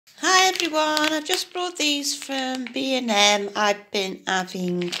Hi everyone, I've just brought these from B&M. I've been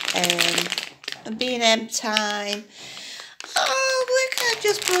having a B&M time. Oh look, I've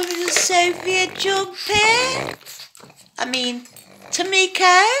just brought me the Sophia jumper.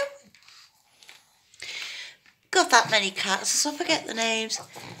 Tamiko. Got that many cats, so I forget the names.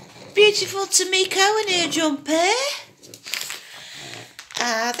 Beautiful Tamiko in her jumper.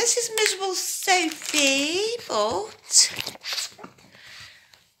 This is miserable Sophie, but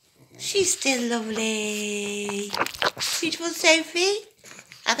she's still lovely. Beautiful Sophie.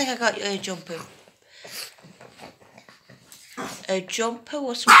 I think I got you a jumper. A jumper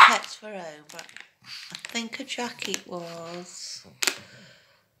was some pets for home, but I think a jacket was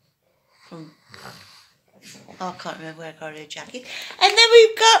from... Oh, I can't remember where I got her jacket. And then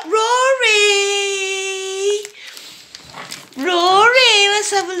we've got Rory. Rory,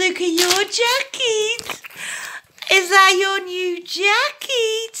 let's have a look at your jacket. Is that your new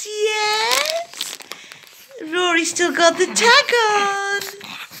jacket? Yes. Rory still got the tag on.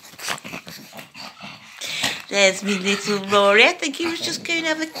 There's me little Rory. I think he was just going to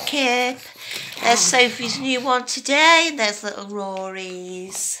have a kip. There's Sophie's new one today, and there's little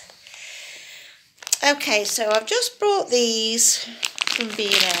Rory's. Okay, so I've just brought these from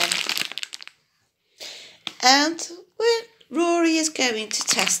B&M. And Rory is going to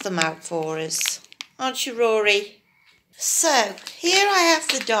test them out for us. Aren't you, Rory? So, here I have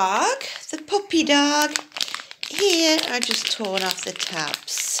the dog, the puppy dog. Here I just torn off the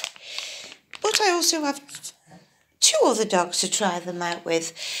tabs. But I also have two other dogs to try them out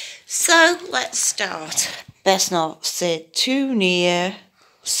with. So, let's start. Best not sit too near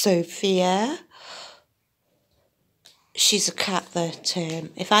Sophia. She's a cat that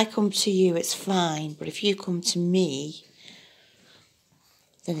if I come to you, it's fine. But if you come to me,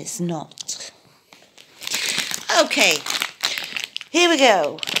 then it's not. Okay, here we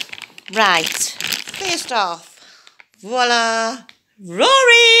go. Right, first off, voila,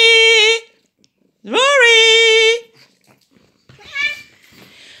 Rory! Rory!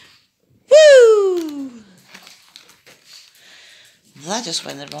 Woo! That just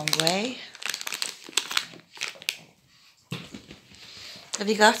went the wrong way. Have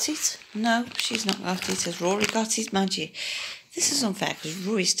you got it? No, she's not got it. Has Rory got it? Mind you, this is unfair because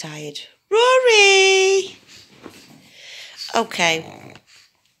Rory's tired. Rory! Okay.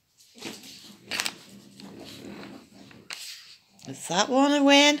 Is that one a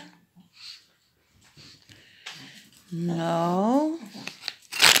win? No.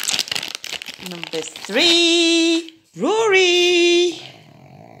 Number 3, Rory.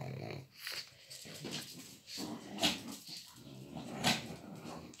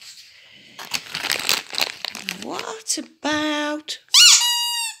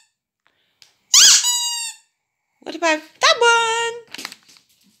 What about that one?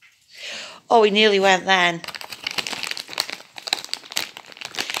 Oh, he nearly went then.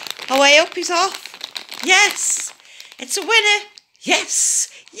 Oh, way up, he's off. Yes, it's a winner. Yes,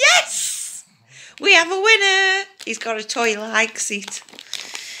 yes, we have a winner. He's got a toy like seat.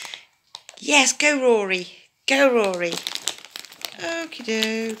 Yes, go Rory. Go Rory. Okie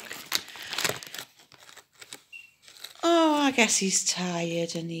doke. Oh, I guess he's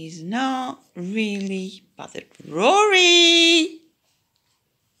tired and he's not really bothered. Rory!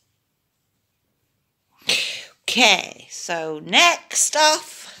 Okay, so next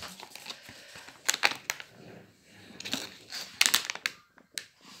off.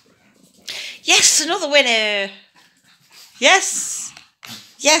 Yes, another winner. Yes.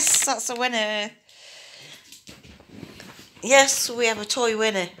 Yes, that's a winner. Yes, we have a toy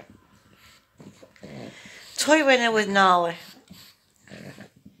winner. Toy winner with Nala.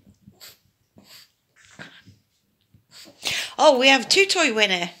 Oh, we have 2 toy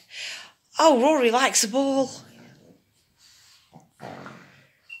winner. Oh, Rory likes the ball.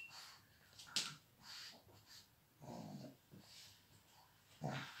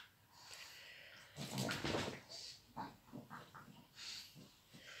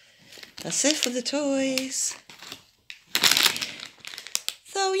 That's it for the toys.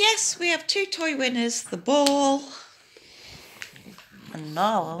 So yes, we have 2 toy winners, the ball. And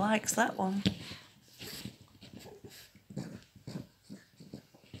Nala likes that one.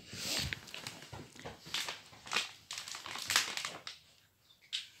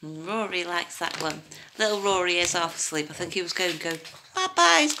 Rory likes that one. Little Rory is off asleep. I think he was going to go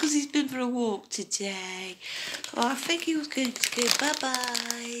bye-byes because he's been for a walk today. Oh, I think he was going to go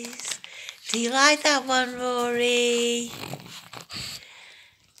bye-byes. Do you like that one, Rory?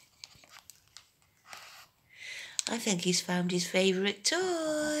 I think he's found his favourite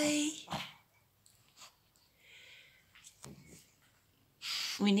toy.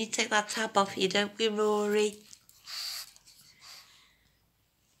 We need to take that tab off you, don't we, Rory?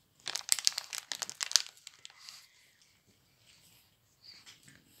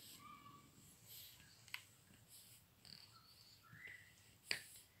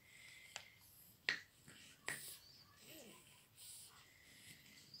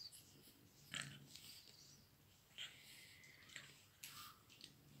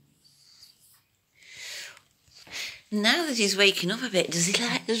 Now that he's waking up a bit,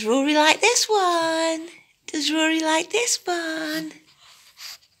 does Rory like this one? Does Rory like this one?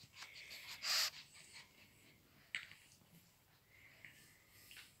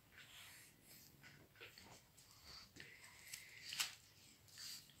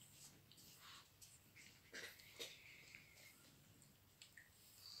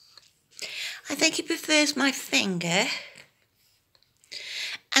 I think he prefers my finger,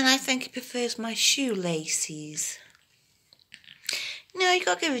 and I think he prefers my shoelaces. No, you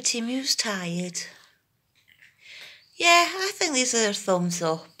got to give it to him, he was tired. Yeah, I think these are a thumbs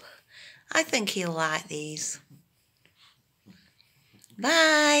up. I think he'll like these.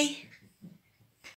 Bye.